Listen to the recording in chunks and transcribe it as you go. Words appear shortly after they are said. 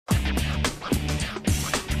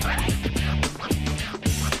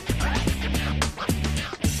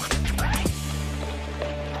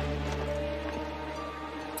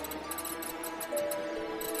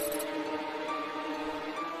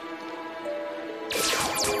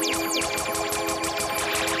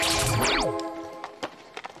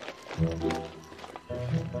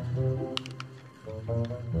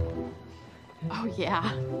Oh,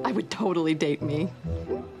 yeah. I would totally date me.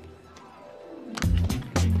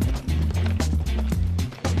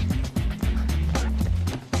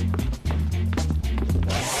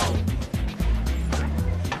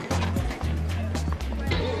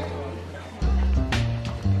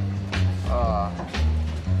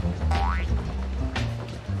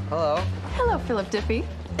 Hello. Hello, Philip Diffie.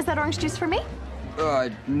 Is that orange juice for me?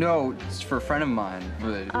 No, it's for a friend of mine.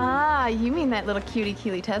 Ah, you mean that little cutie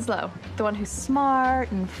Keely Teslo. The one who's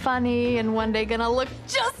smart and funny and one day gonna look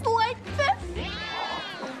just like this.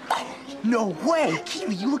 No way!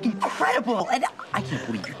 Keely, you look incredible! And I can't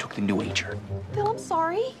believe you took the New-Ager. Phil, I'm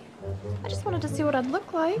sorry. I just wanted to see what I'd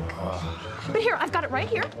look like. But here, I've got it right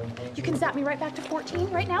here. You can zap me right back to 14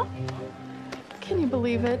 right now. Can you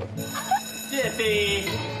believe it? Diffie!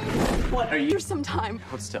 What are you? Here's some time.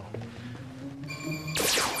 Hold still.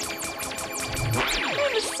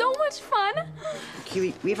 It was so much fun.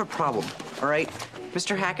 Keely, we have a problem, all right?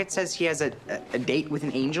 Mr. Hackett says he has a date with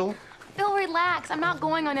an angel. Phil, relax. I'm not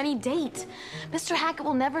going on any date. Mr. Hackett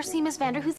will never see Miss Vanderhoof